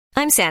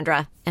I'm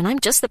Sandra, and I'm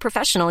just the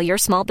professional your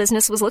small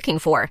business was looking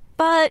for.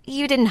 But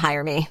you didn't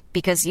hire me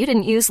because you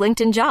didn't use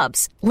LinkedIn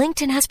Jobs.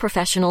 LinkedIn has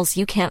professionals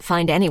you can't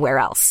find anywhere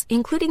else,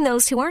 including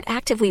those who aren't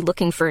actively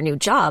looking for a new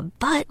job,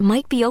 but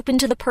might be open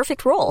to the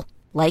perfect role,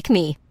 like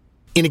me.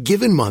 In a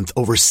given month,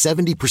 over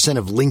 70%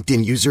 of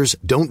LinkedIn users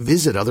don't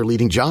visit other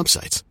leading job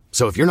sites.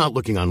 So if you're not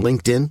looking on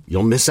LinkedIn,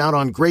 you'll miss out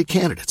on great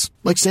candidates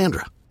like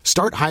Sandra.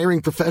 Start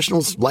hiring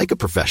professionals like a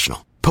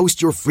professional.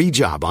 Post your free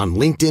job on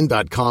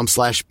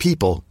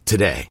linkedin.com/people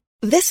today.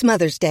 This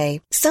Mother's Day,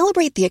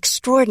 celebrate the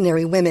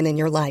extraordinary women in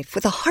your life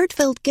with a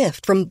heartfelt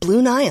gift from Blue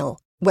Nile.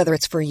 Whether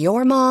it's for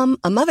your mom,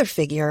 a mother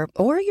figure,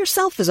 or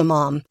yourself as a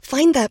mom,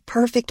 find that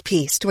perfect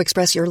piece to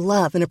express your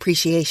love and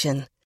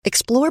appreciation.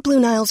 Explore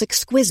Blue Nile's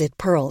exquisite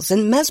pearls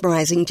and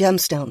mesmerizing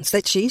gemstones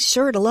that she's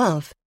sure to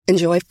love.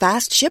 Enjoy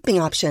fast shipping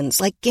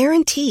options like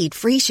guaranteed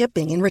free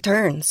shipping and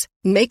returns.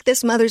 Make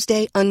this Mother's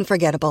Day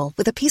unforgettable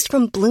with a piece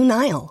from Blue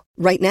Nile.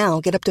 Right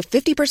now, get up to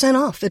 50%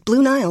 off at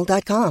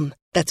BlueNile.com.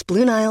 That's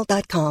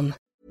BlueNile.com.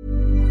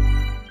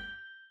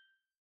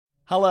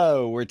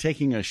 Hello, we're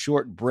taking a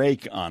short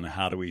break on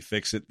How Do We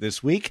Fix It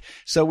this week,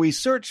 so we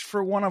searched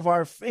for one of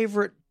our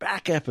favorite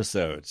back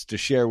episodes to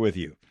share with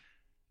you.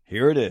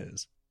 Here it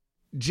is.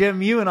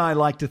 Jim, you and I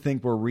like to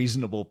think we're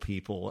reasonable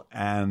people,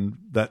 and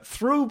that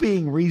through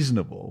being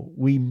reasonable,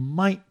 we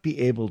might be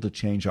able to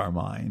change our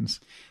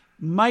minds.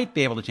 Might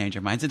be able to change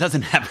our minds. It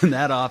doesn't happen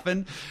that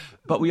often.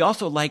 But we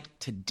also like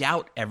to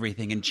doubt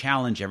everything and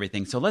challenge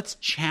everything. So let's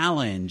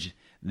challenge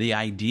the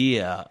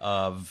idea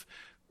of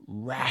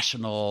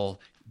rational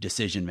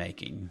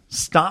decision-making.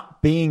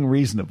 Stop being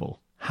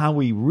reasonable. How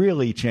we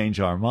really change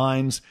our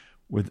minds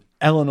with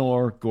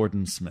Eleanor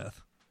Gordon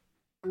Smith.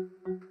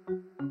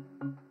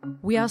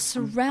 We are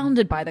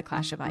surrounded by the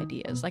clash of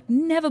ideas. Like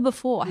never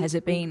before has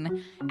it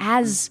been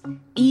as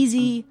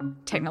easy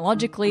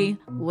technologically,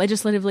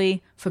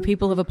 legislatively, for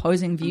people of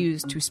opposing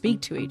views to speak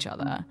to each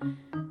other.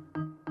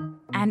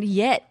 And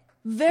yet,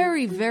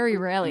 very, very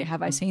rarely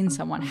have I seen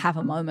someone have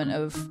a moment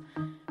of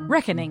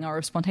reckoning or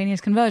of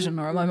spontaneous conversion,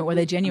 or a moment where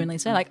they genuinely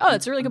say like, oh,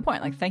 that's a really good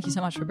point. Like, thank you so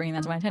much for bringing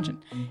that to my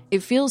attention.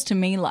 It feels to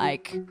me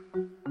like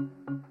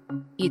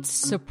it's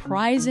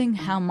surprising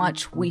how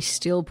much we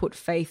still put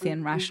faith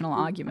in rational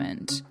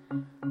argument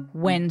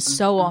when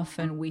so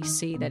often we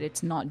see that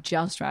it's not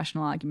just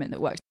rational argument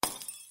that works.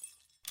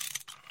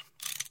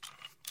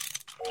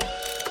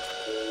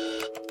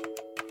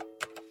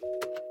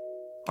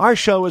 Our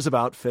show is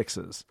about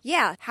fixes.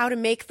 Yeah, how to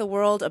make the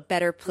world a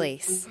better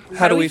place.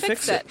 How do we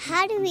fix it?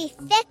 How do we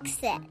fix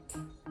it?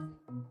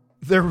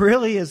 There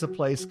really is a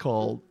place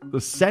called the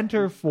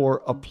Center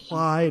for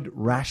Applied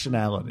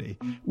Rationality,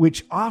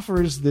 which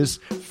offers this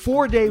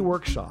 4-day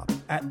workshop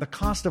at the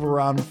cost of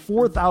around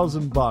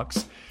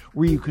 $4,000,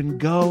 where you can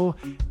go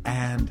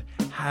and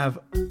have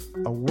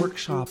a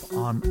workshop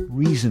on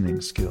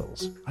reasoning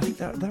skills. I think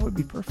that would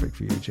be perfect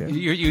for you, Jim.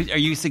 Are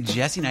you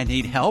suggesting I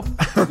need help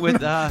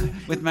with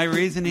my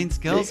reasoning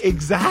skills?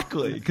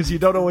 Exactly, because you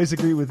don't always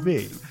agree with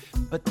me.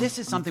 But this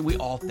is something we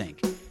all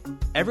think.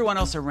 Everyone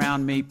else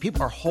around me,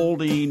 people are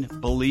holding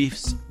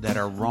beliefs that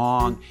are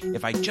wrong.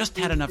 If I just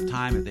had enough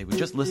time, if they would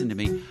just listen to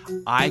me,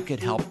 I could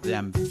help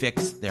them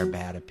fix their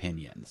bad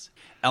opinions.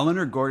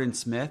 Eleanor Gordon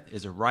Smith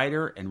is a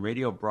writer and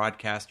radio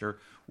broadcaster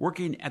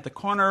working at the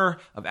corner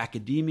of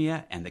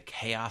academia and the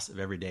chaos of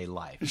everyday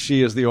life.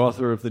 She is the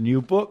author of the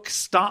new book,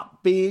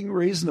 Stop Being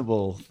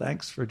Reasonable.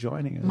 Thanks for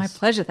joining us. My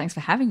pleasure. Thanks for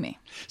having me.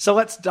 So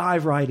let's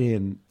dive right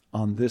in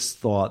on this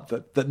thought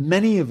that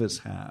many of us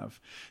have,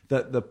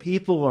 that the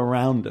people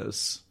around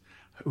us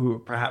who are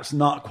perhaps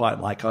not quite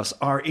like us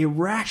are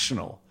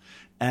irrational,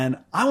 and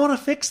I want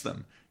to fix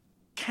them.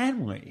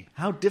 Can we?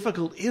 How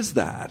difficult is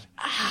that?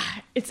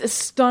 It's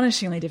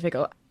astonishingly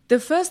difficult. The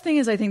first thing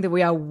is I think that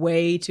we are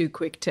way too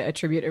quick to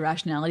attribute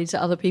irrationality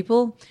to other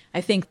people. I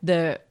think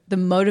the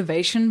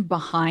motivation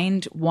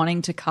behind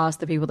wanting to cast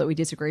the people that we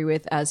disagree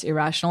with as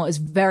irrational is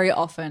very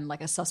often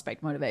like a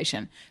suspect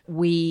motivation.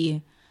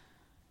 We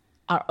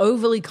are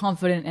overly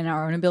confident in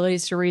our own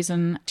abilities to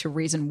reason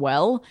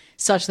well,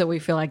 such that we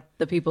feel like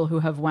the people who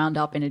have wound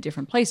up in a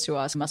different place to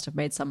us must have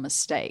made some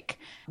mistake.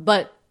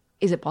 But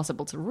is it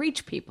possible to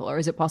reach people, or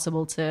is it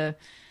possible to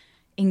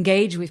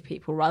engage with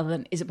people rather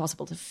than is it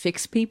possible to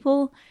fix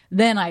people?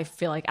 Then I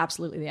feel like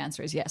absolutely the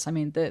answer is yes. I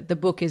mean, the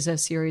book is a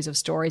series of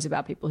stories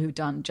about people who've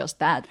done just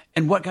that.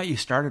 And what got you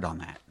started on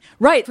that?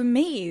 Right. For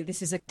me,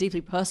 this is a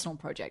deeply personal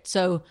project.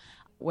 So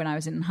when I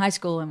was in high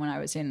school and when I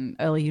was in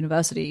early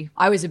university,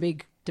 I was a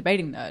big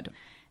debating nerd.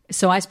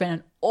 So I spent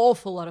an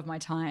awful lot of my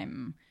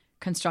time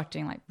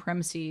constructing like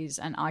premises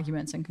and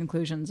arguments and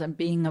conclusions and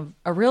being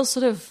a real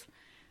sort of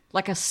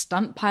like a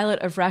stunt pilot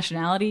of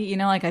rationality. You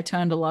know, like I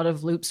turned a lot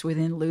of loops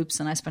within loops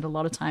and I spent a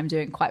lot of time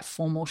doing quite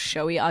formal,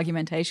 showy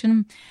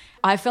argumentation.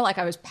 I felt like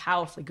I was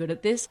powerfully good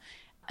at this.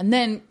 And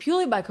then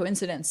purely by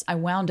coincidence, I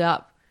wound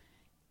up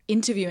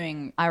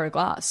interviewing Ira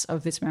Glass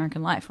of This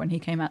American Life when he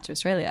came out to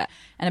Australia.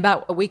 And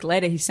about a week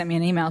later, he sent me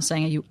an email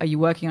saying, are you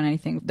working on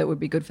anything that would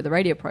be good for the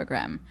radio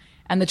program?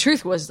 And the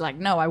truth was like,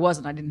 no, I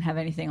wasn't. I didn't have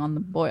anything on the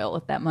boil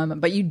at that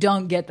moment. But you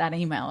don't get that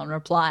email and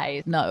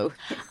reply, no.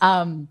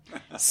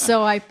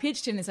 So I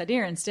pitched in this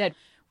idea instead,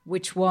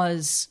 which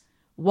was,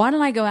 why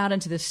don't I go out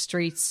into the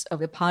streets of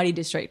the party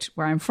district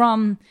where I'm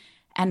from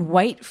and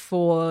wait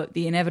for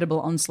the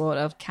inevitable onslaught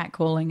of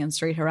catcalling and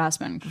street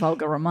harassment,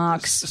 vulgar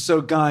remarks.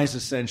 So guys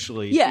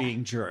essentially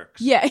being jerks.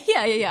 Yeah.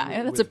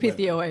 That's a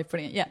pithier way of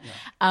putting it, yeah.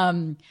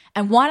 And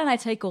why don't I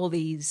take all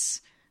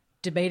these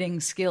debating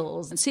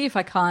skills and see if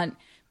I can't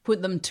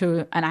put them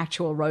to an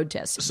actual road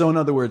test. So in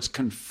other words,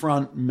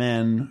 confront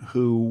men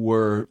who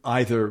were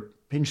either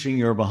pinching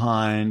your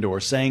behind or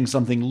saying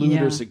something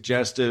lewd or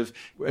suggestive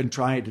and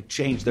trying to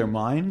change their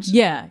minds?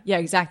 Yeah,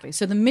 exactly.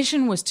 So the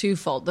mission was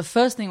twofold. The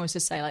first thing was to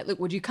say, like, look,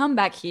 would you come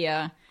back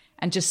here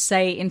and just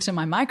say into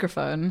my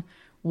microphone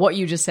what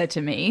you just said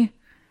to me?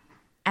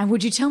 And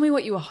would you tell me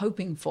what you were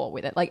hoping for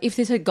with it? Like, if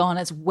this had gone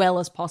as well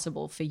as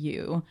possible for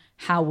you,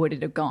 how would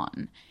it have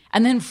gone?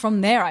 And then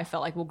from there, I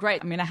felt like, well,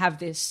 great. I mean, I have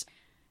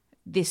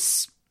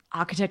this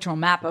architectural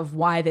map of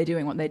why they're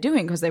doing what they're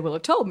doing because they will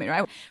have told me,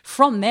 right?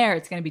 From there,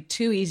 it's going to be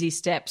 2 easy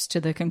steps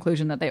to the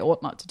conclusion that they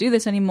ought not to do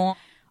this anymore.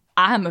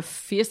 I'm a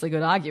fiercely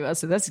good arguer,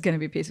 so that's going to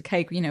be a piece of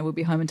cake. We'll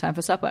be home in time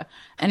for supper.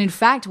 And in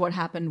fact, what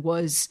happened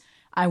was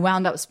I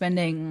wound up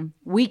spending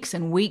weeks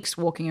and weeks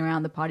walking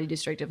around the party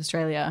district of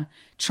Australia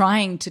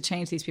trying to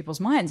change these people's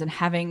minds and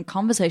having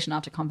conversation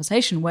after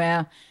conversation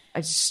where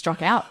I just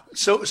struck out.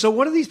 So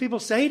what do these people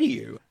say to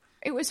you?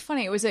 It was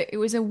funny. It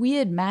was a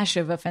weird mash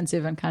of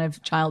offensive and kind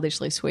of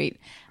childishly sweet.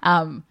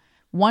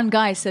 One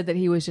guy said that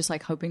he was just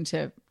like hoping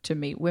to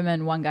meet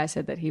women. One guy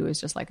said that he was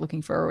just like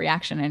looking for a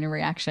reaction, any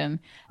reaction.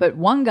 But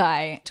one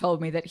guy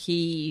told me that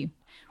he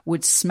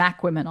would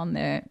smack women on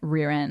their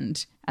rear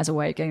end as a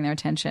way of getting their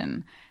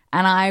attention.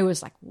 And I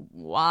was like,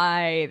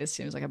 why? This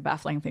seems like a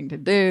baffling thing to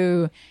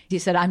do. He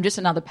said, I'm just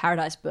another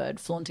paradise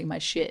bird flaunting my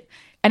shit.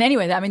 And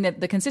anyway, I mean,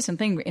 the consistent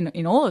thing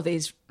in all of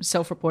these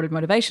self-reported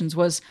motivations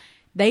was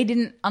they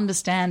didn't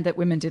understand that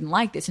women didn't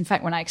like this. In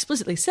fact, when I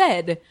explicitly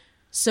said,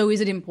 so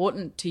is it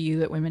important to you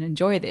that women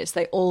enjoy this?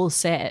 They all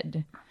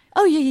said,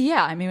 oh,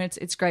 yeah. I mean,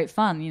 it's great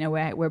fun.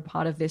 We're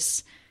part of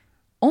this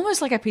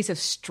almost like a piece of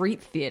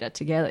street theater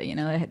together.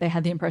 They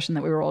had the impression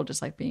that we were all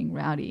just like being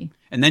rowdy.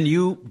 And then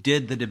you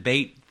did the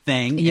debate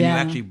thing and you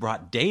actually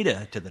brought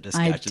data to the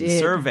discussion,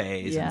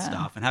 surveys and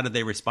stuff. And how did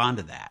they respond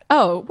to that?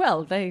 Oh,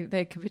 well,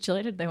 they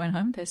capitulated. They went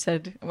home. They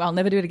said, well, I'll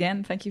never do it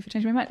again. Thank you for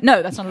changing my mind.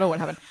 No, that's not at all what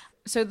happened.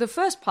 So the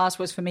first pass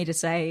was for me to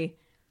say,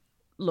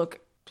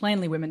 look,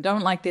 plainly women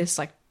don't like this.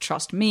 Like,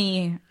 trust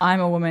me.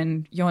 I'm a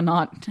woman. You're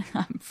not.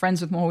 I'm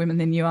friends with more women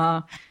than you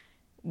are.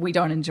 We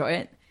don't enjoy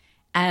it.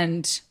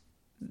 And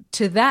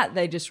to that,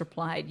 they just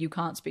replied, you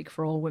can't speak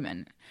for all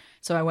women.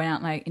 So I went out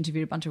and I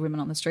interviewed a bunch of women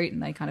on the street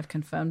and they kind of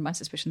confirmed my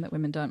suspicion that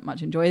women don't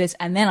much enjoy this.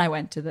 And then I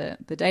went to the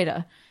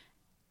data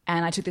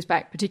and I took this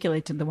back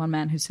particularly to the one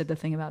man who said the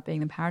thing about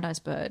being the paradise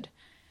bird.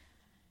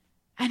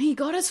 And he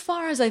got as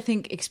far as, I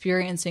think,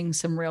 experiencing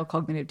some real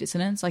cognitive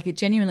dissonance. Like, it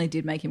genuinely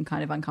did make him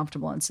kind of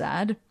uncomfortable and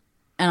sad.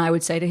 And I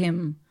would say to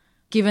him,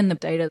 given the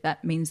data,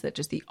 that means that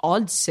just the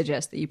odds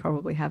suggest that you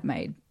probably have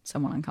made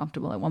someone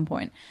uncomfortable at one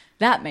point.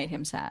 That made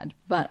him sad.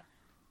 But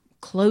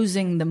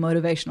closing the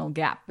motivational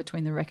gap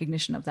between the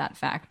recognition of that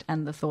fact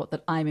and the thought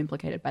that I'm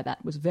implicated by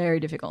that was very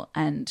difficult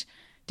and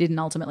didn't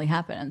ultimately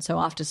happen. And so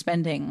after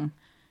spending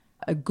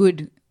a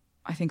good,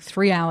 I think,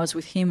 3 hours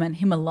with him and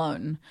him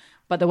alone,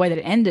 but the way that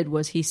it ended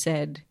was he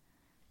said,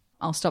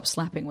 I'll stop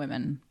slapping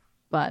women,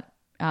 but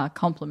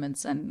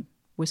compliments and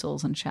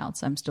whistles and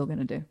shouts I'm still going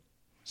to do.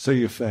 So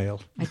you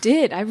failed. I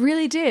did. I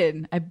really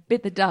did. I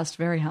bit the dust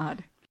very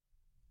hard.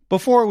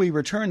 Before we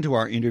return to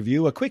our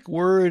interview, a quick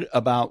word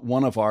about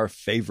one of our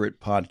favorite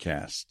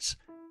podcasts.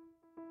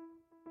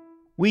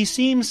 We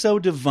seem so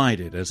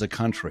divided as a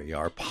country.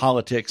 Our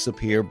politics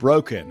appear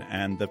broken,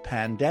 and the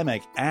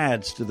pandemic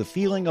adds to the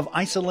feeling of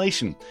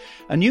isolation.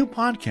 A new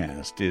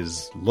podcast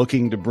is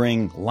looking to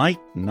bring light,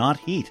 not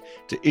heat,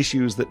 to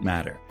issues that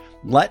matter.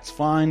 Let's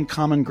Find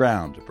Common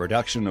Ground, a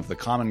production of the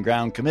Common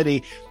Ground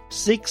Committee,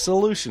 seeks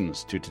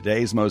solutions to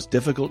today's most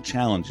difficult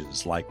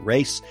challenges like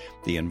race,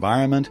 the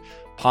environment,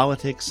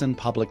 politics, and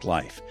public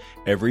life.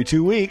 Every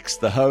 2 weeks,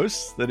 the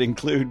hosts, that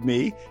include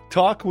me,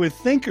 talk with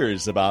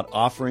thinkers about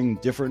offering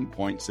different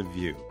points of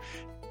view.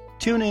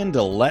 Tune in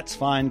to Let's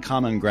Find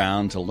Common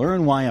Ground to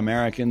learn why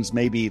Americans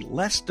may be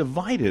less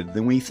divided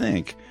than we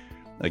think.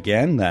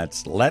 Again,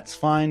 that's Let's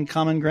Find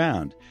Common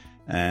Ground,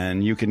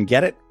 and you can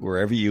get it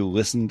wherever you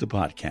listen to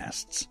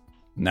podcasts.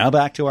 Now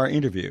back to our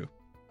interview.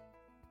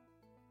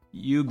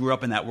 You grew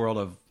up in that world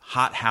of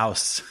hot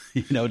house,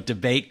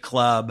 debate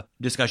club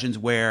discussions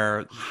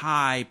where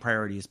high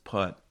priority is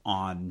put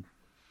on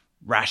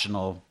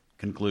rational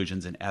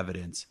conclusions and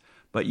evidence.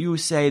 But you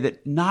say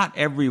that not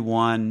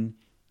everyone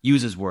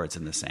uses words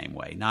in the same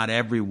way. Not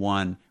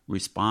everyone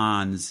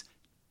responds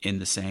in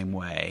the same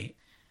way.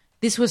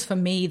 This was for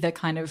me the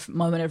kind of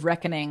moment of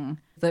reckoning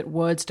that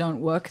words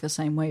don't work the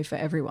same way for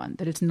everyone,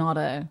 that it's not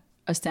a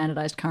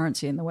standardized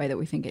currency in the way that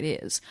we think it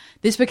is.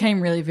 This became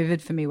really vivid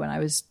for me when I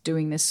was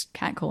doing this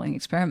catcalling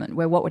experiment,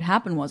 where what would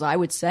happen was I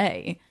would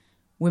say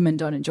women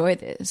don't enjoy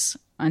this.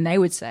 And they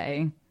would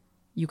say,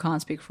 you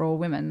can't speak for all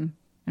women.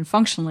 And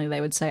functionally, they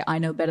would say, I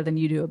know better than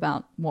you do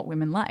about what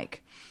women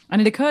like.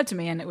 And it occurred to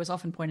me, and it was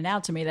often pointed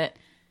out to me, that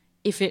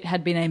if it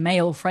had been a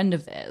male friend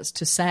of theirs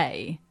to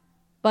say,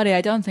 buddy,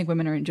 I don't think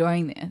women are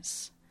enjoying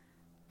this,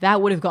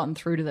 that would have gotten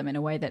through to them in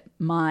a way that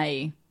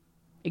my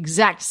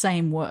exact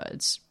same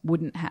words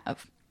wouldn't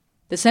have.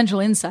 The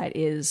central insight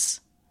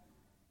is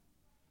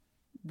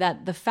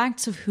that the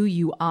facts of who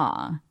you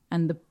are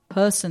and the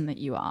person that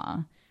you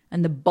are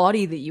and the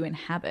body that you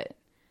inhabit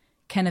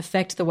can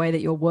affect the way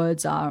that your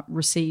words are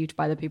received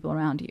by the people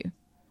around you.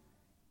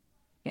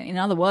 In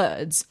other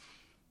words,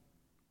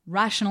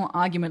 rational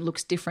argument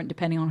looks different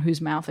depending on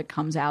whose mouth it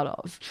comes out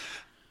of.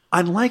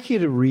 I'd like you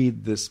to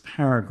read this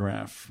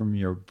paragraph from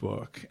your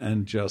book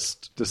and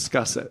just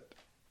discuss it.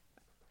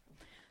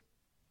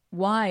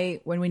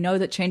 Why, when we know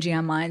that changing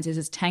our minds is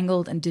as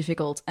tangled and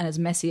difficult and as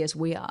messy as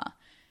we are,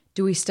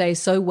 do we stay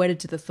so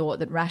wedded to the thought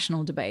that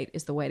rational debate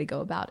is the way to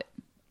go about it?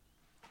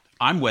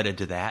 I'm wedded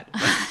to that.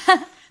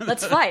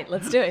 Let's fight.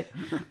 Let's do it.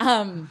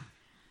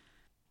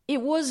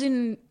 It was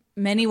in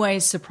many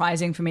ways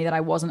surprising for me that I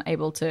wasn't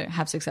able to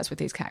have success with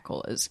these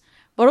catcallers,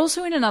 but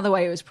also in another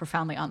way it was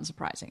profoundly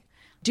unsurprising.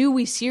 Do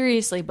we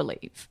seriously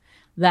believe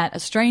that a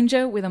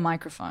stranger with a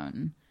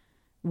microphone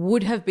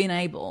would have been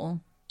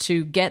able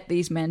to get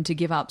these men to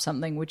give up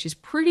something which is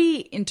pretty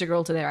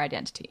integral to their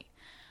identity?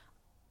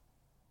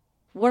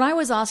 What I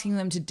was asking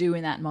them to do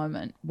in that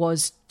moment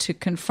was to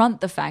confront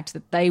the fact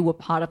that they were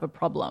part of a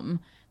problem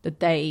that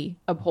they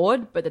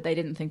abhorred, but that they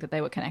didn't think that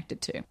they were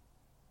connected to.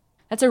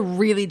 That's a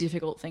really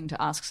difficult thing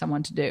to ask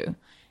someone to do.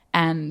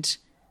 And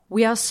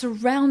we are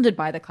surrounded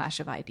by the clash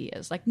of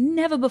ideas. Like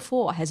never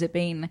before has it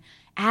been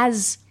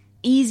as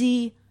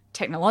easy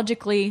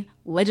technologically,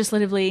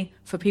 legislatively,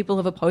 for people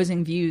of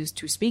opposing views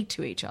to speak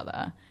to each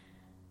other.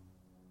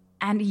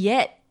 And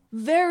yet,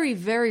 very,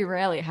 very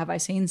rarely have I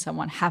seen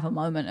someone have a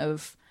moment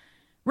of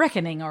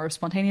reckoning or a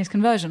spontaneous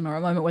conversion or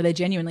a moment where they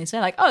genuinely say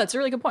like, oh, that's a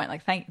really good point.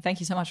 Like, thank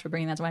you so much for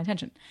bringing that to my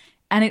attention.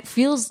 And it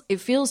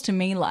feels to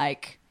me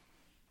like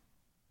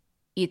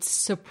it's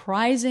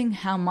surprising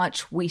how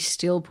much we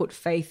still put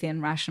faith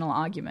in rational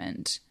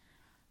argument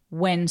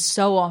when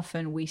so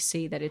often we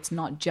see that it's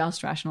not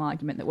just rational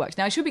argument that works.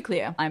 Now, I should be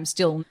clear, I'm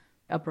still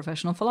a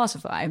professional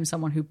philosopher. I am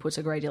someone who puts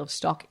a great deal of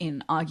stock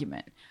in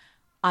argument.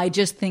 I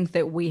just think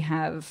that we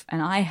have,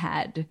 and I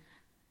had,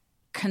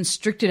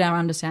 constricted our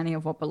understanding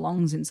of what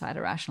belongs inside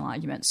a rational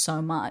argument so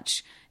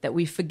much that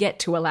we forget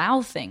to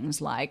allow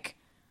things like,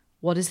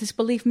 what does this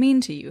belief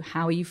mean to you?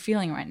 How are you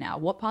feeling right now?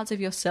 What parts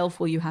of yourself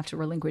will you have to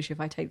relinquish if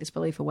I take this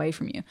belief away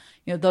from you?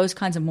 You know, those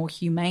kinds of more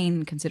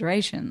humane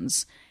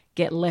considerations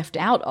get left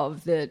out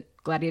of the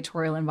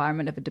gladiatorial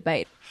environment of a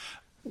debate.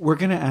 We're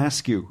going to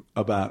ask you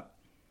about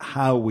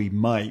how we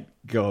might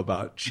go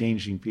about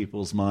changing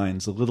people's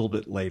minds a little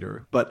bit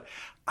later, but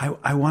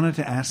I wanted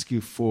to ask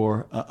you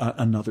for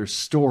another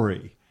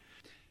story.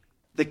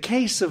 The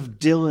case of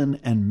Dylan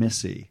and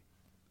Missy.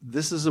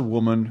 This is a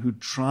woman who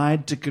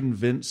tried to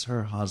convince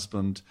her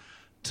husband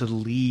to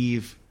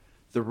leave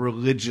the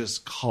religious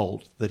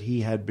cult that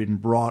he had been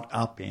brought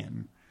up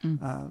in.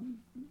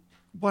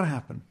 What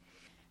happened?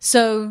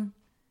 So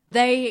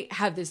they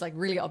have this like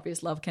really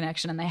obvious love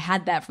connection, and they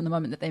had that from the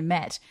moment that they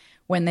met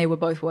when they were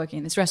both working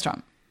in this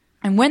restaurant.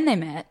 And when they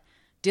met,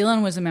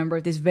 Dylan was a member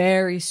of this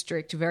very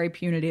strict, very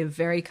punitive,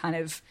 very kind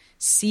of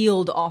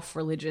sealed off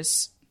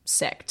religious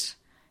sect.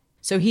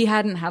 So he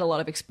hadn't had a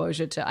lot of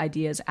exposure to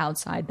ideas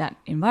outside that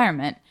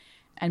environment.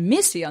 And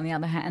Missy, on the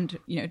other hand,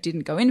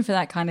 didn't go in for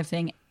that kind of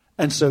thing.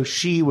 And so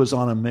she was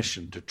on a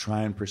mission to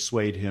try and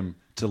persuade him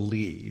to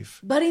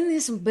leave. But in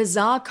this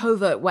bizarre,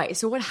 covert way.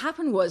 So what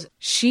happened was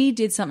she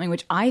did something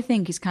which I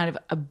think is kind of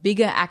a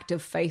bigger act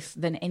of faith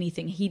than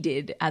anything he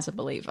did as a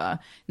believer.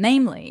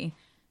 Namely,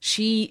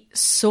 she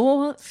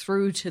saw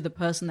through to the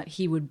person that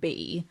he would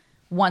be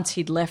once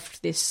he'd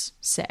left this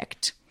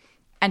sect.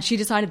 And she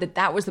decided that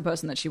that was the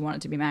person that she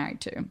wanted to be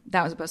married to.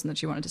 That was the person that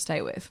she wanted to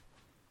stay with.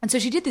 And so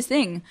she did this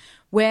thing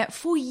where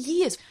for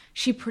years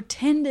she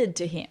pretended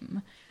to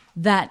him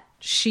that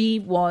she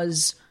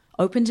was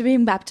open to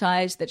being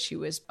baptized, that she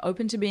was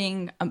open to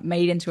being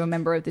made into a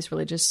member of this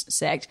religious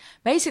sect.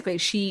 Basically,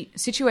 she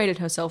situated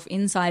herself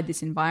inside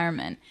this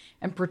environment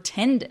and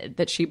pretended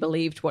that she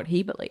believed what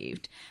he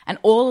believed. And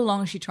all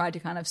along she tried to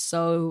kind of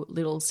sow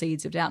little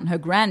seeds of doubt. And her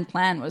grand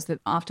plan was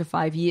that after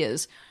 5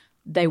 years,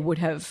 they would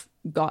have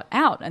got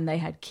out and they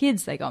had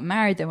kids, they got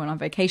married, they went on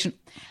vacation.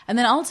 And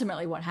then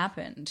ultimately what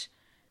happened,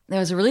 there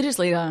was a religious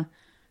leader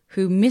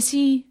who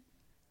Missy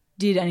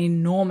did an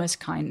enormous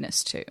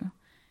kindness to.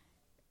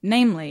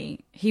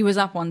 Namely, he was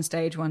up on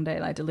stage one day,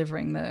 like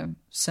delivering the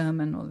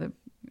sermon or the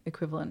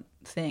equivalent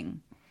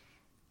thing,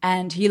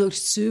 and he looked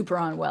super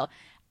unwell.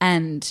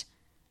 And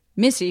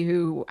Missy,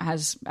 who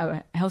has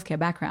a healthcare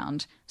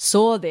background,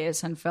 saw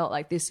this and felt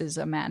like this is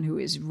a man who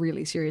is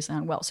really seriously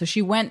unwell. So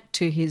she went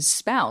to his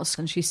spouse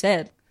and she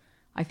said,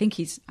 I think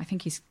he's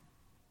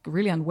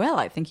really unwell.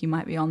 I think he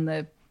might be on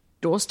the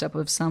doorstep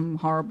of some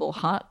horrible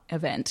heart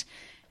event.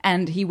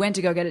 And he went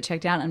to go get it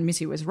checked out, and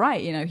Missy was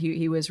right. You know,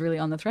 he was really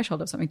on the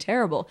threshold of something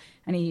terrible,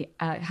 and he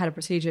had a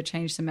procedure,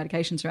 changed some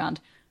medications around,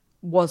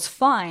 was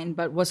fine,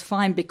 but was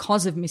fine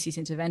because of Missy's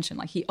intervention.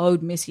 Like, he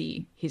owed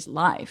Missy his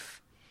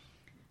life.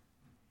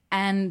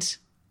 And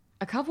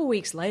a couple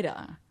weeks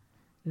later,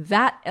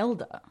 that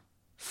elder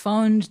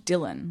phoned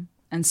Dylan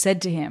and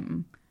said to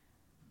him,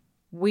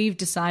 we've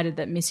decided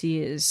that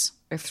Missy is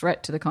a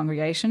threat to the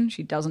congregation.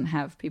 She doesn't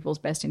have people's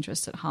best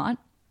interests at heart.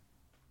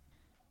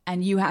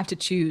 And you have to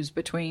choose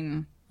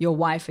between your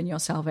wife and your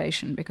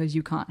salvation because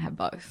you can't have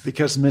both.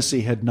 Because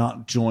Missy had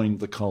not joined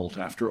the cult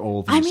after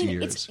all these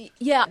years.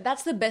 Yeah,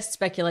 that's the best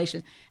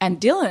speculation. And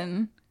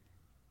Dylan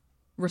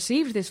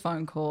received this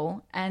phone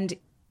call, and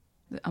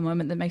a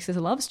moment that makes this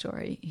a love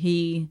story.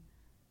 He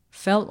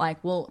felt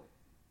like, well,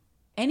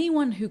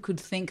 anyone who could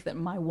think that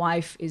my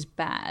wife is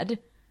bad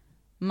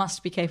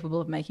must be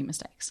capable of making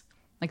mistakes.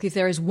 Like, if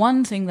there is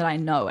one thing that I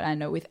know, and I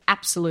know with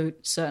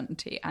absolute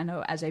certainty, I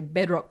know as a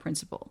bedrock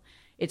principle,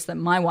 it's that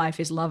my wife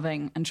is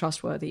loving and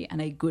trustworthy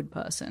and a good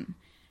person.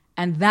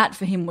 And that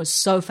for him was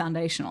so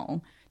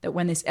foundational that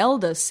when this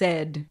elder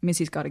said,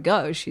 Missy's got to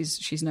go,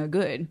 she's no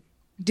good,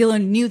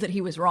 Dylan knew that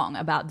he was wrong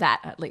about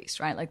that, at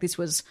least, right? Like, this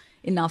was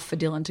enough for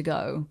Dylan to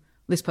go,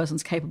 this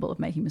person's capable of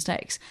making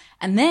mistakes.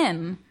 And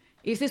then,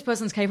 if this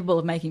person's capable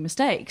of making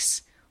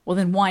mistakes, well,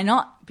 then why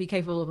not be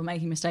capable of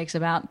making mistakes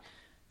about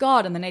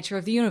God and the nature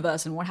of the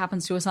universe and what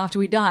happens to us after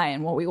we die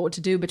and what we ought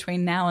to do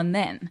between now and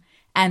then?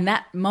 And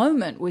that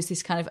moment was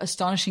this kind of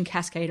astonishing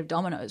cascade of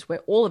dominoes where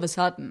all of a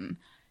sudden,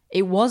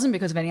 it wasn't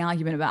because of any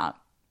argument about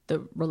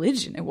the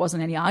religion. It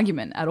wasn't any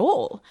argument at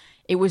all.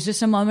 It was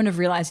just a moment of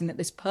realizing that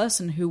this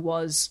person who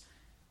was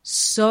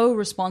so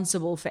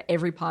responsible for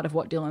every part of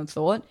what Dylan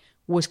thought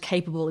was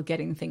capable of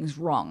getting things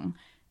wrong.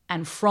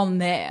 And from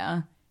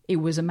there, it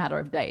was a matter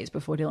of days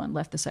before Dylan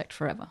left the sect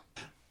forever.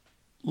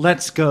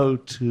 Let's go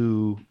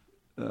to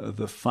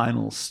the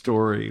final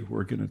story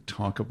we're going to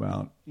talk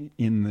about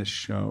in this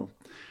show,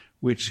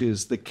 which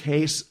is the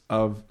case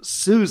of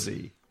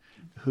Susie,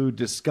 who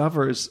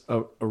discovers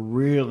a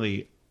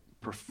really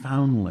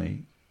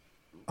profoundly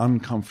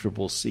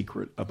uncomfortable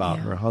secret about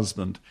her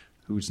husband,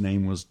 whose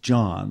name was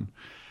John.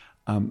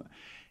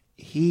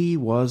 He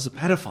was a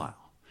pedophile,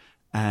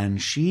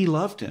 and she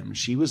loved him.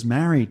 She was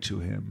married to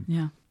him.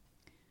 Yeah.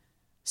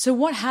 So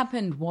what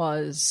happened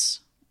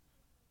was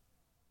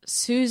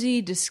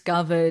Susie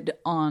discovered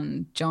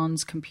on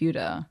John's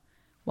computer,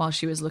 while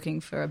she was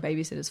looking for a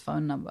babysitter's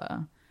phone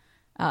number,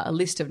 a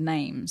list of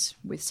names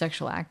with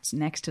sexual acts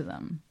next to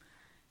them.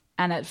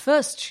 And at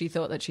first she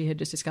thought that she had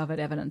just discovered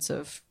evidence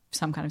of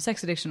some kind of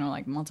sex addiction or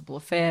like multiple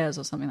affairs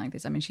or something like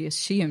this. I mean, she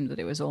assumed that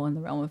it was all in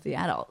the realm of the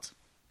adult.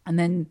 And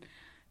then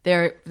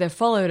there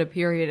followed a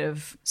period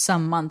of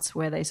some months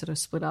where they sort of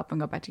split up and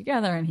got back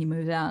together, and he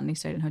moved out and he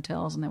stayed in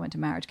hotels and they went to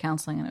marriage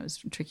counseling, and it was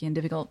tricky and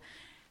difficult.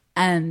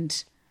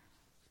 And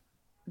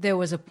there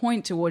was a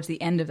point towards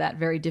the end of that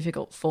very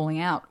difficult falling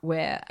out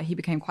where he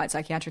became quite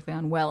psychiatrically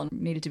unwell and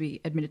needed to be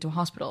admitted to a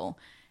hospital.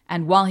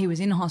 And while he was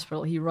in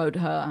hospital, he wrote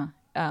her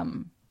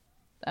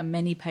a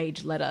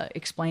many-page letter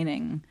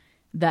explaining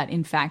that,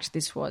 in fact,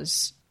 this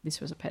was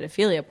a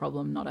pedophilia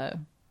problem, not a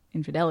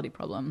infidelity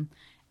problem,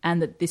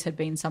 and that this had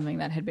been something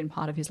that had been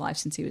part of his life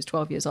since he was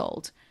 12 years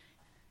old.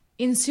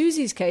 In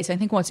Susie's case, I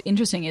think what's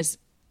interesting is,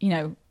 you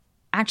know,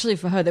 actually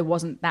for her there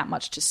wasn't that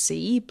much to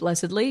see,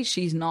 blessedly.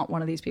 She's not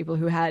one of these people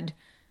who had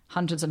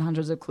hundreds and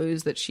hundreds of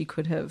clues that she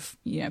could have,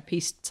 you know,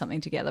 pieced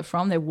something together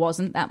from. There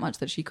wasn't that much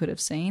that she could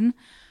have seen.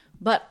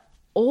 But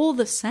all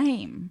the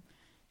same,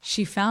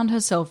 she found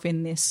herself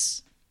in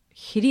this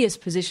hideous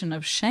position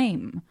of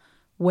shame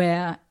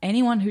where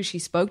anyone who she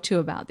spoke to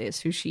about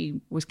this, who she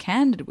was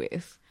candid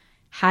with,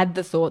 had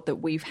the thought that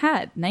we've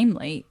had,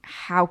 namely,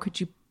 how could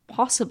you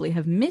possibly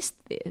have missed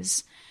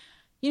this?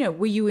 You know,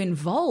 were you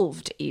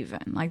involved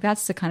even? Like,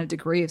 that's the kind of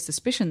degree of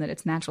suspicion that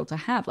it's natural to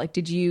have. Like,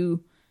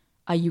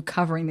 are you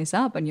covering this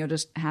up and you're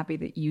just happy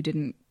that you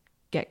didn't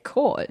get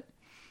caught?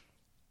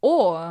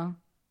 Or,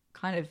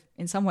 kind of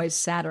in some ways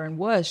sadder and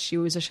worse, she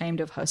was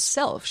ashamed of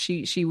herself.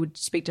 She would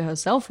speak to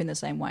herself in the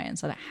same way and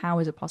say, how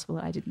is it possible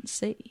that I didn't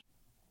see?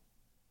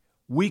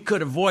 We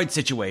could avoid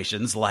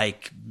situations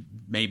like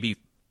maybe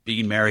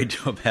being married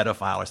to a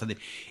pedophile or something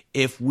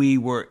if we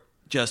were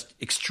just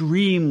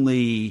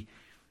extremely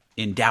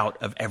in doubt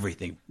of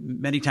everything.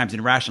 Many times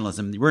in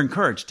rationalism, we're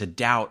encouraged to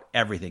doubt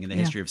everything. In the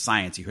history of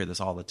science, you hear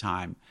this all the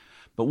time.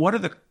 But what are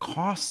the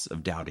costs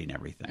of doubting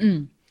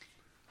everything?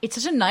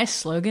 It's such a nice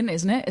slogan,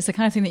 isn't it? It's the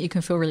kind of thing that you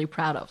can feel really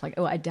proud of. Like,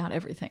 oh, I doubt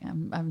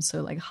everything. I'm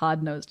so like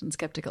hard-nosed and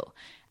skeptical.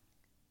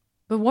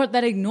 But what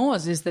that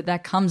ignores is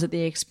that comes at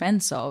the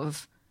expense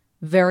of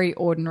very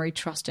ordinary,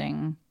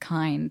 trusting,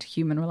 kind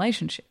human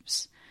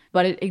relationships.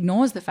 But it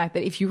ignores the fact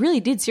that if you really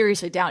did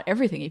seriously doubt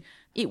everything,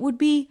 it would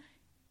be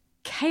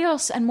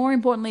chaos, and more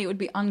importantly, it would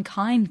be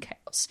unkind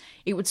chaos.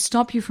 It would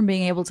stop you from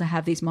being able to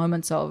have these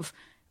moments of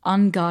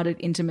unguarded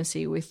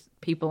intimacy with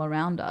people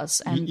around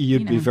us. And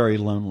you'd be very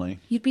lonely.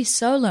 You'd be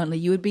so lonely.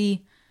 You would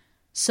be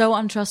so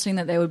untrusting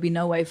that there would be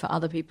no way for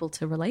other people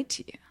to relate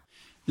to you.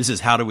 This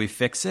is How Do We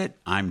Fix It?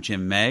 I'm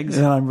Jim Meigs.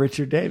 And I'm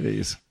Richard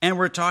Davies. And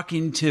we're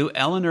talking to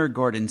Eleanor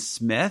Gordon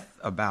Smith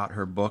about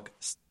her book,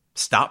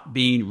 Stop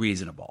Being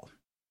Reasonable.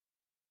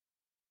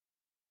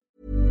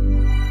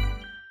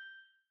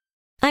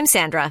 I'm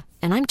Sandra,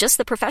 and I'm just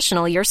the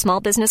professional your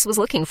small business was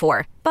looking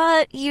for.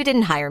 But you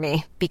didn't hire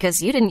me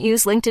because you didn't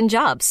use LinkedIn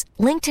Jobs.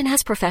 LinkedIn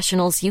has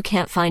professionals you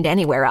can't find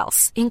anywhere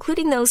else,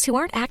 including those who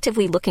aren't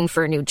actively looking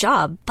for a new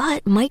job,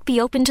 but might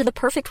be open to the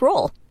perfect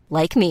role,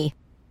 like me.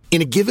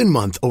 In a given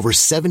month, over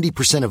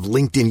 70% of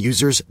LinkedIn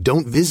users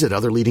don't visit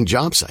other leading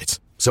job sites.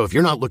 So if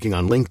you're not looking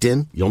on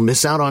LinkedIn, you'll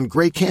miss out on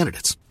great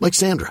candidates like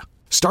Sandra.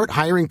 Start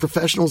hiring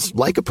professionals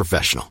like a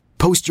professional.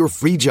 Post your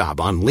free job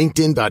on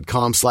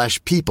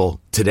linkedin.com/people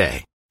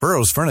today.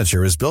 Burrow's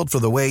furniture is built for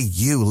the way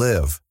you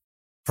live.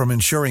 From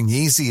ensuring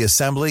easy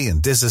assembly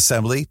and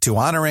disassembly to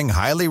honoring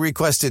highly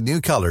requested new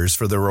colors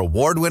for their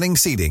award-winning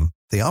seating,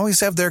 they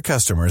always have their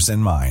customers in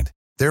mind.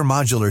 Their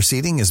modular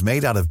seating is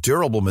made out of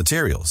durable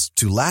materials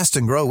to last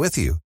and grow with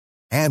you.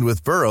 And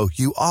with Burrow,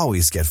 you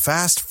always get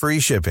fast, free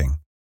shipping.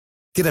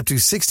 Get up to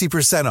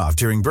 60% off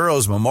during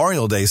Burrow's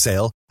Memorial Day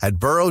sale at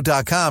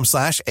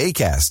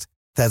burrow.com/ACAST.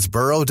 That's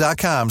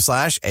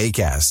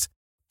burrow.com/ACAST.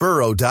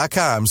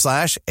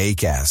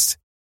 burrow.com/ACAST.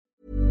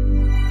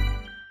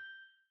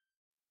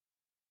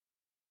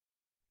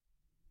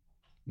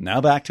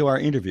 Now back to our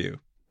interview.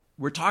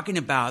 We're talking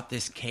about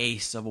this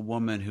case of a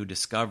woman who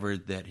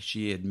discovered that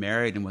she had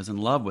married and was in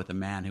love with a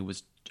man who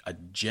was a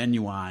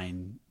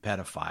genuine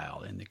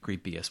pedophile in the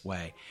creepiest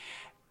way.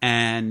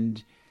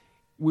 And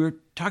we're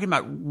talking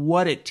about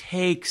what it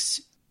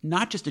takes,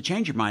 not just to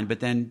change your mind,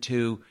 but then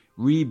to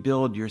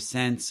rebuild your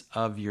sense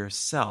of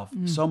yourself.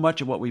 So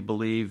much of what we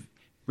believe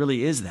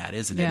really is that,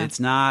 isn't it? Yeah. It's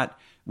not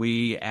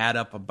we add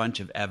up a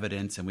bunch of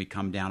evidence and we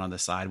come down on the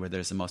side where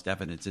there's the most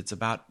evidence. It's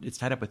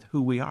tied up with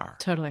who we are.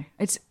 Totally.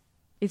 It's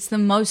the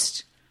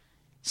most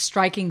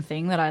striking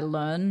thing that I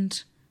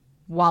learned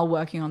while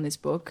working on this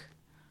book.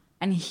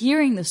 And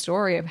hearing the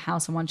story of how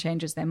someone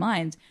changes their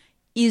mind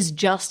is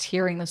just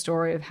hearing the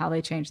story of how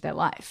they change their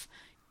life.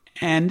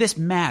 And this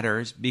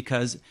matters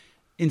because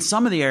in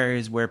some of the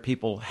areas where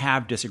people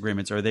have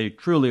disagreements or they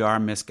truly are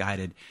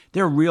misguided,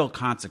 there are real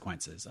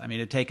consequences. I mean,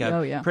 to take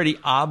a pretty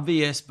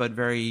obvious but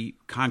very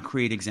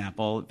concrete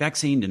example,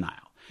 vaccine denial.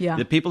 Yeah.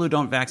 The people who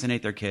don't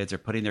vaccinate their kids are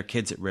putting their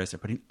kids at risk. They're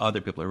putting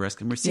other people at risk.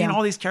 And we're seeing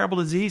all these terrible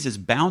diseases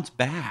bounce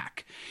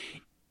back.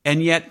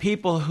 And yet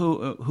people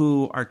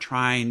who are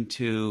trying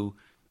to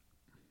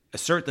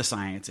assert the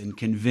science and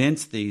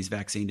convince these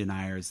vaccine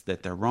deniers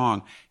that they're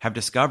wrong have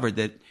discovered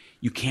that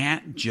you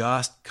can't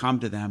just come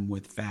to them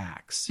with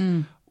facts.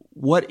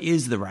 What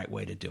is the right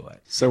way to do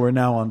it? So we're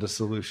now on to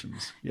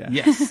solutions. Yeah.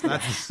 Yes,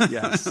 that's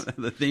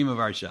the theme of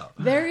our show.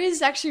 There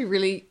is actually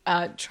really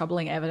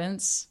troubling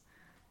evidence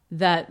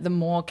that the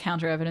more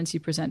counter evidence you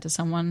present to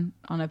someone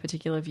on a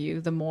particular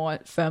view, the more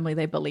firmly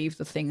they believe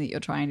the thing that you're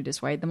trying to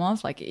dissuade them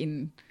of. Like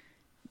in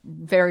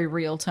very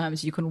real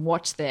terms, you can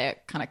watch their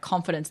kind of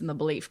confidence in the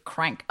belief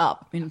crank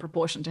up in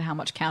proportion to how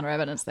much counter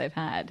evidence they've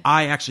had.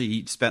 I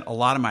actually spent a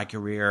lot of my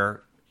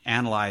career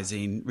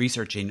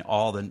researching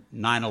all the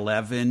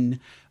 9/11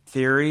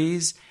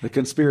 theories. The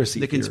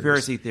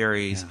conspiracy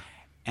theories.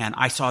 And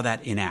I saw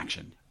that in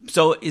action.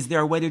 So is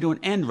there a way to do an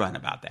end run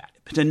about that?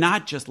 To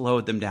not just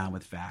load them down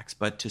with facts,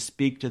 but to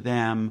speak to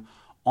them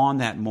on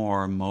that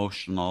more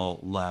emotional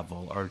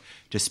level, or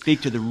to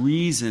speak to the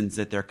reasons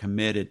that they're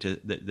committed to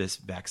this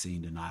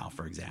vaccine denial,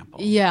 for example?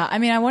 Yeah, I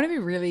mean, I want to be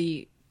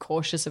really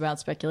cautious about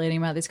speculating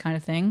about this kind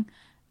of thing.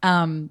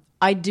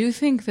 I do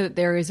think that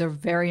there is a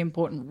very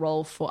important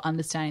role for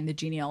understanding the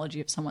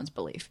genealogy of someone's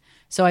belief.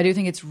 So I do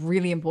think it's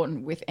really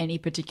important with any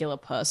particular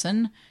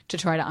person to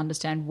try to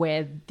understand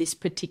where this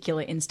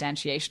particular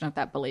instantiation of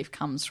that belief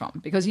comes from.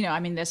 Because, you know, I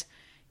mean,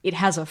 it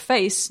has a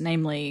face,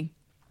 namely,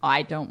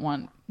 I don't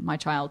want my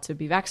child to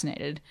be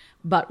vaccinated.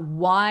 But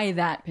why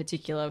that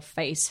particular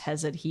face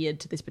has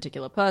adhered to this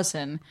particular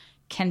person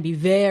can be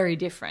very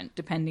different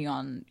depending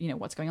on, you know,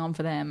 what's going on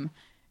for them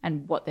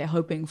and what they're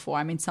hoping for.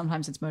 I mean,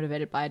 sometimes it's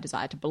motivated by a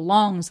desire to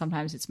belong.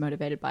 Sometimes it's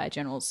motivated by a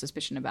general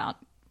suspicion about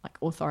like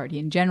authority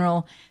in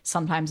general.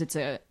 Sometimes it's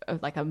a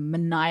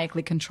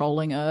maniacally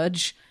controlling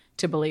urge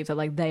to believe that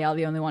like they are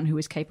the only one who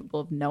is capable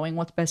of knowing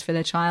what's best for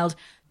their child.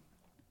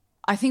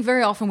 I think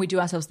very often we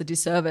do ourselves the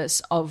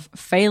disservice of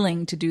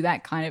failing to do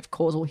that kind of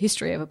causal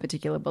history of a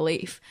particular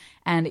belief.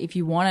 And if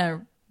you want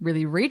to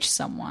really reach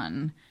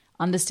someone,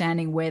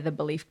 understanding where the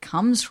belief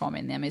comes from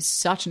in them is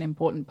such an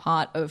important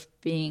part of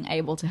being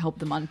able to help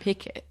them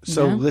unpick it.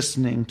 So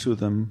listening to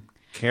them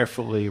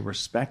carefully,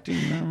 respecting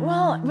them.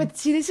 Well, but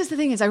see, this is the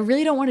thing is I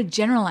really don't want to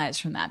generalize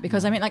from that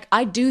because I mean, like,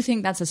 I do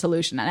think that's a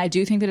solution, and I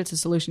do think that it's a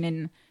solution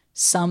in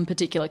some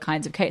particular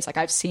kinds of case. Like,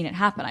 I've seen it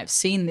happen. I've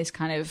seen this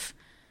kind of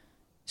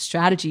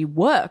strategy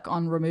work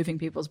on removing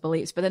people's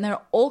beliefs. But then there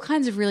are all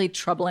kinds of really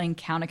troubling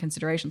counter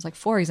considerations. Like,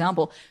 for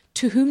example,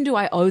 to whom do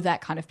I owe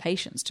that kind of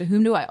patience? To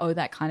whom do I owe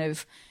that kind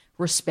of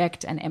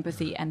respect and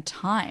empathy and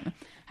time?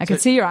 I can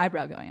see your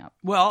eyebrow going up.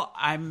 Well,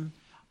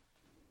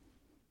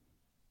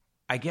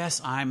 I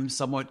guess I'm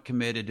somewhat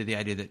committed to the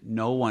idea that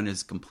no one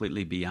is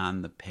completely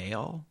beyond the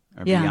pale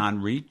or Yeah.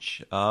 beyond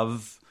reach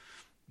of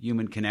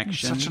human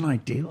connection. You're such an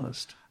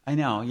idealist. I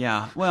know,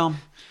 yeah. Well,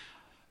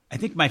 I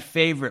think my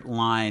favorite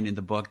line in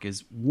the book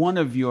is one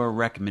of your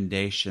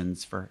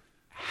recommendations for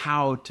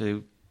how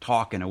to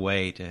talk in a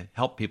way to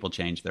help people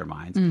change their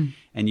minds.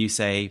 And you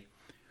say,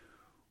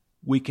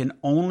 we can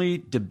only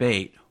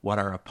debate what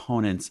our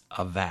opponents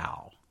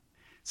avow.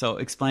 So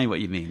explain what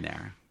you mean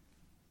there.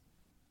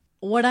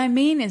 What I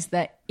mean is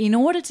that in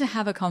order to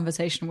have a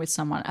conversation with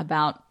someone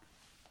about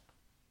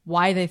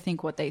why they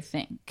think what they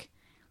think,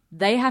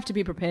 they have to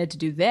be prepared to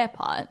do their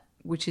part,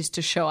 which is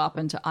to show up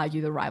and to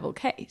argue the rival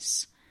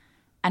case.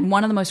 And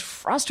one of the most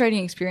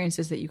frustrating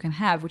experiences that you can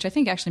have, which I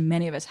think actually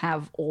many of us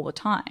have all the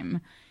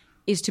time,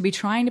 is to be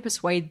trying to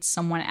persuade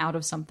someone out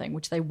of something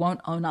which they won't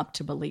own up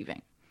to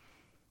believing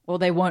or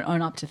they won't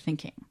own up to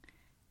thinking.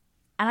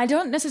 And I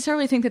don't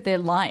necessarily think that they're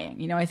lying.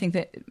 You know, I think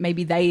that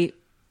maybe they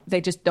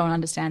just don't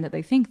understand that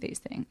they think these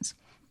things.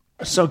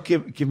 So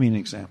give me an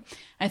example.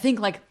 I think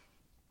like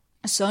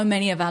so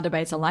many of our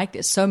debates are like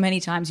this. So many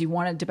times you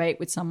want to debate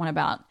with someone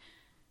about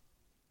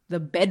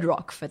the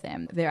bedrock for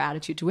them. Their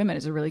attitude to women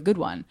is a really good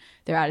one.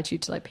 Their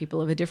attitude to like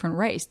people of a different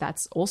race,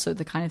 that's also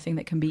the kind of thing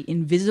that can be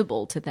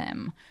invisible to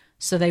them.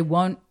 So they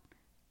won't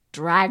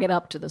drag it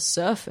up to the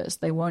surface.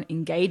 They won't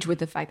engage with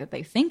the fact that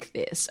they think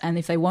this. And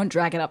if they won't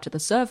drag it up to the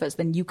surface,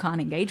 then you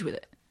can't engage with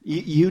it.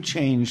 You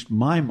changed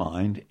my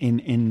mind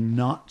in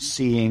not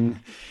seeing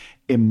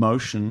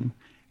emotion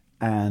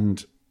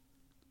and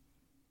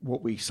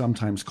what we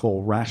sometimes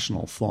call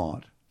rational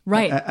thought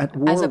Right. at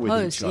war As with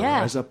opposed, each other,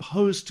 yeah. as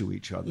opposed to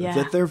each other, Yeah.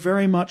 that they're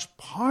very much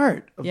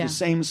part of Yeah. the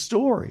same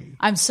story.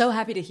 I'm so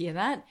happy to hear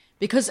that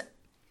because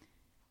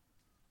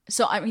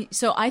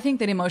I think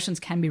that emotions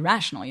can be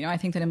rational. You know, I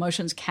think that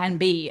emotions can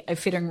be a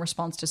fitting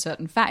response to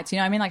certain facts. You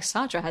know, I mean, like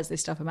Sartre has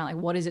this stuff about like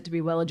what is it to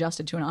be well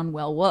adjusted to an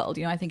unwell world.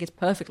 You know, I think it's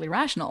perfectly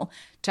rational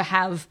to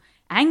have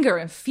anger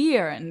and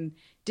fear and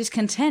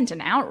discontent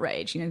and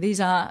outrage. You know,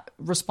 these are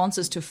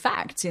responses to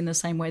facts in the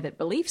same way that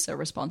beliefs are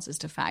responses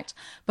to facts.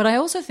 But I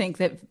also think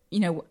that,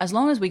 you know, as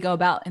long as we go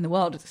about in the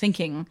world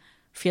thinking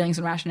feelings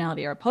and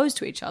rationality are opposed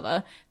to each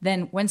other,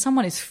 then when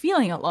someone is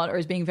feeling a lot or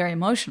is being very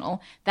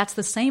emotional, that's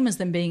the same as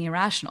them being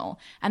irrational.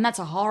 And that's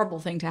a horrible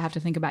thing to have to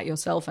think about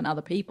yourself and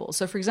other people.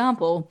 So, for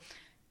example,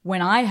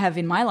 when I have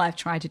in my life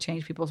tried to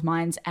change people's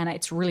minds and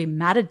it's really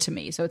mattered to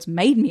me, so it's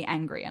made me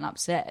angry and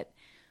upset,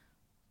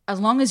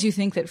 as long as you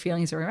think that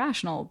feelings are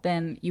irrational,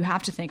 then you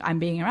have to think, I'm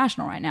being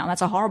irrational right now. And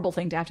that's a horrible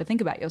thing to have to think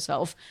about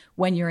yourself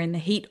when you're in the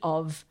heat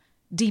of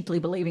deeply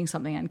believing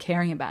something and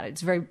caring about it.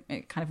 It's a very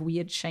kind of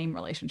weird shame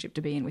relationship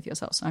to be in with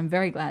yourself. So I'm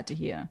very glad to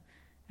hear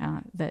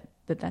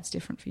that's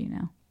different for you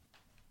now.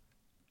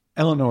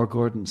 Eleanor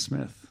Gordon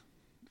Smith,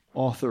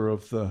 author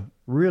of the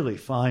really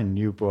fine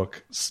new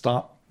book,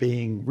 Stop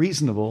Being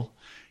Reasonable.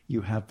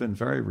 You have been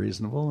very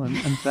reasonable, and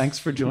thanks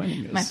for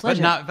joining us. My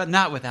pleasure. But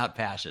not without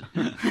passion.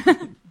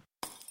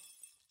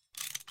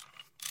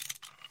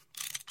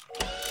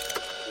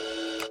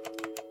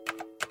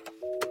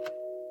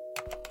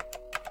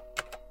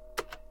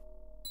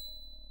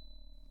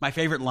 My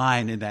favorite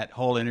line in that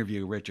whole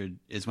interview, Richard,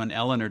 is when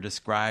Eleanor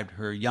described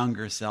her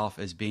younger self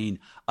as being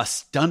a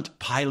stunt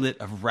pilot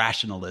of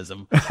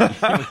rationalism. When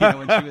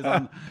she was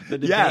on the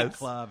debate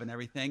club and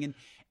everything.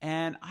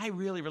 And I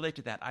really relate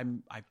to that.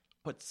 I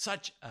put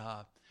such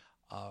a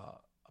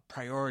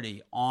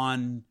priority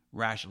on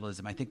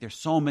rationalism. I think there's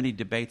so many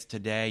debates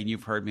today, and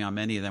you've heard me on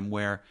many of them,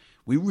 where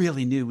we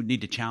really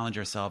need to challenge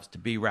ourselves to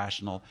be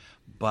rational,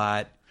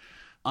 but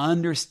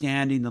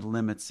understanding the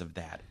limits of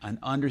that and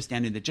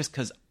understanding that just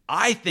because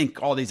I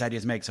think all these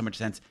ideas make so much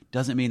sense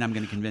doesn't mean I'm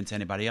going to convince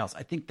anybody else.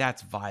 I think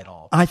that's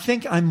vital. I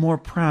think I'm more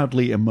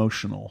proudly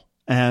emotional.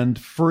 And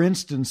for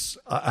instance,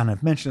 and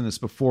I've mentioned this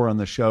before on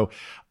the show,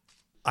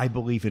 I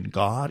believe in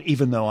God,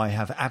 even though I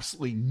have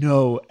absolutely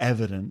no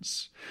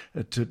evidence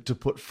to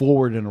put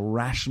forward in a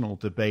rational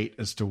debate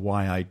as to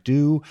why I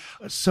do.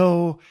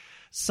 So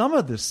some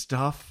of this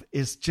stuff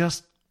is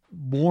just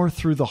more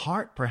through the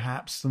heart,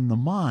 perhaps, than the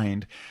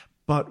mind.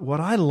 But what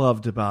I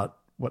loved about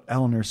what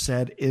Eleanor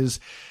said is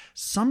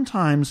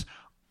sometimes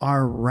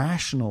our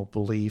rational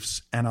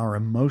beliefs and our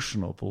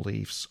emotional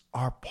beliefs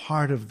are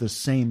part of the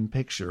same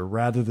picture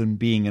rather than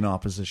being in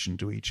opposition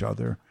to each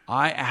other.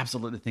 I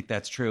absolutely think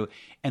that's true.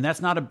 And that's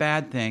not a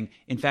bad thing.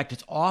 In fact,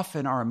 it's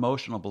often our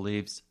emotional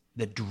beliefs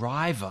that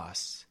drive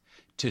us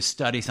to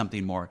study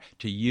something more,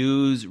 to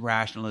use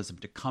rationalism,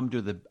 to come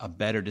to a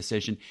better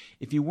decision.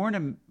 If you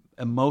weren't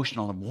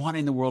emotional and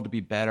wanting the world to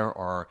be better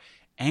or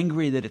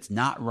angry that it's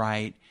not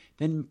right,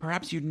 then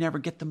perhaps you'd never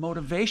get the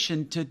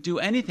motivation to do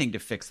anything to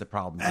fix the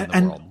problems of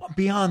the world. And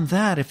beyond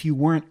that, if you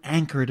weren't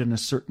anchored in a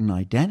certain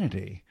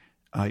identity,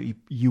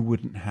 you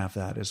wouldn't have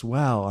that as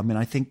well. I mean,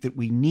 I think that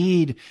we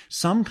need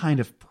some kind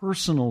of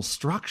personal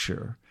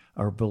structure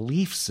or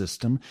belief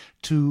system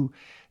to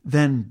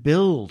then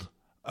build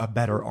a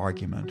better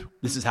argument.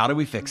 This is How Do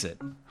We Fix It?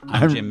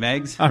 I'm Jim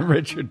Meigs. I'm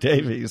Richard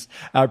Davies.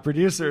 Our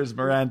producer is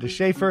Miranda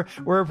Schaefer.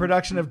 We're a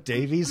production of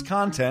Davies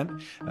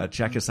Content.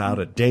 Check us out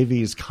at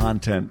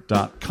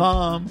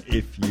daviescontent.com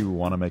if you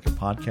want to make a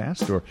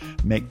podcast or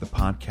make the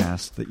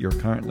podcast that you're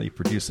currently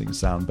producing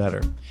sound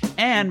better.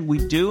 And we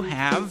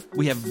have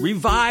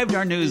revived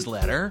our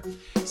newsletter.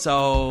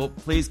 So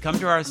please come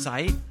to our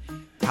site,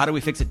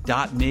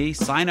 howdowefixit.me,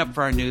 sign up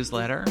for our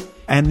newsletter.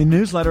 And the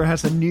newsletter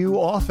has a new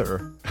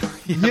author.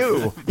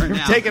 You're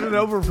taking it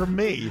over from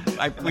me.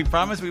 We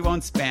promise we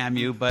won't spam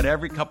you, but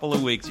every couple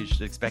of weeks you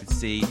should expect to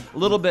see a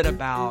little bit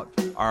about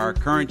our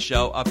current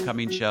show,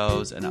 upcoming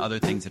shows, and other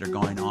things that are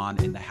going on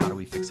in the How Do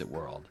We Fix It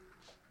world.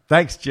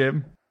 Thanks,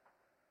 Jim.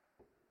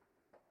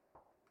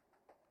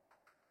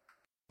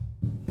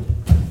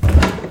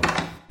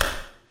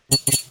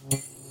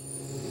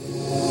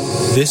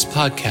 This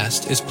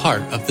podcast is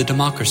part of the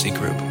Democracy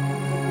Group.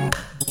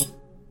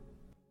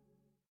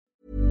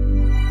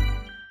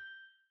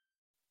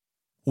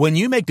 When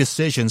you make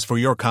decisions for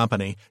your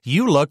company,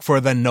 you look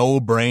for the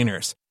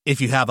no-brainers.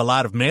 If you have a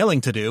lot of mailing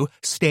to do,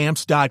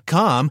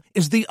 Stamps.com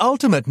is the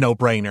ultimate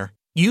no-brainer.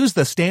 Use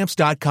the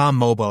Stamps.com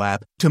mobile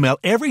app to mail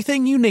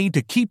everything you need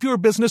to keep your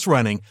business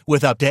running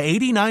with up to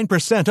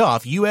 89%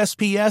 off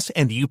USPS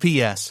and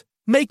UPS.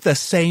 Make the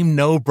same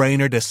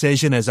no-brainer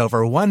decision as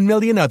over 1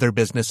 million other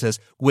businesses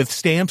with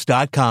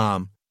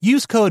Stamps.com.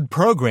 Use code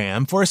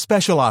PROGRAM for a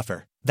special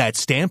offer. That's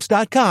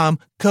Stamps.com,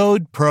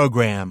 code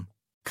PROGRAM.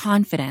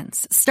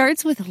 Confidence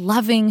starts with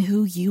loving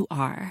who you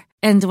are.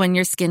 And when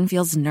your skin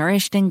feels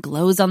nourished and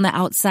glows on the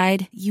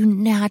outside, you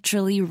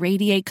naturally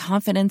radiate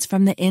confidence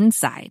from the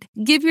inside.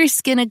 Give your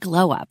skin a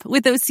glow up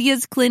with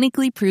Osea's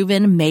clinically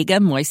proven Mega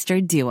Moisture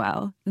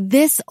Duo.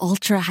 This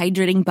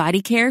ultra-hydrating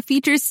body care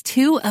features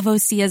 2 of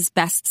Osea's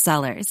best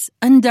sellers,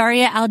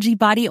 Undaria Algae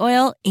Body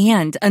Oil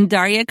and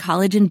Undaria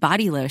Collagen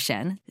Body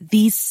Lotion.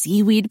 These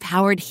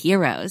seaweed-powered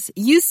heroes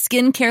use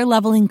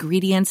skincare-level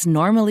ingredients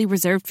normally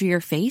reserved for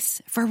your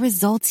face for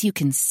results you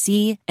can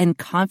see and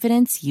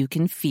confidence you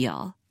can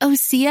feel.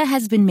 Osea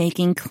has been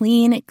making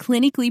clean,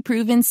 clinically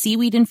proven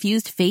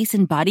seaweed-infused face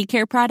and body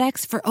care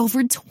products for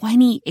over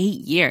 28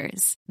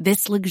 years.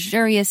 This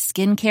luxurious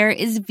skincare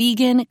is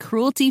vegan,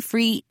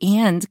 cruelty-free,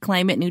 and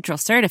climate-neutral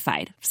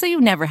certified, so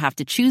you never have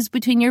to choose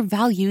between your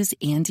values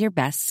and your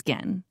best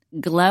skin.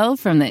 Glow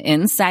from the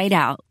inside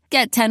out.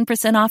 Get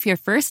 10% off your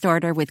first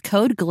order with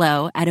code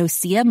GLOW at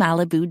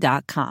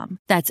OseaMalibu.com.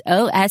 That's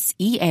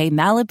OSEA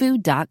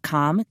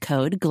Malibu.com,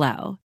 code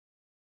GLOW.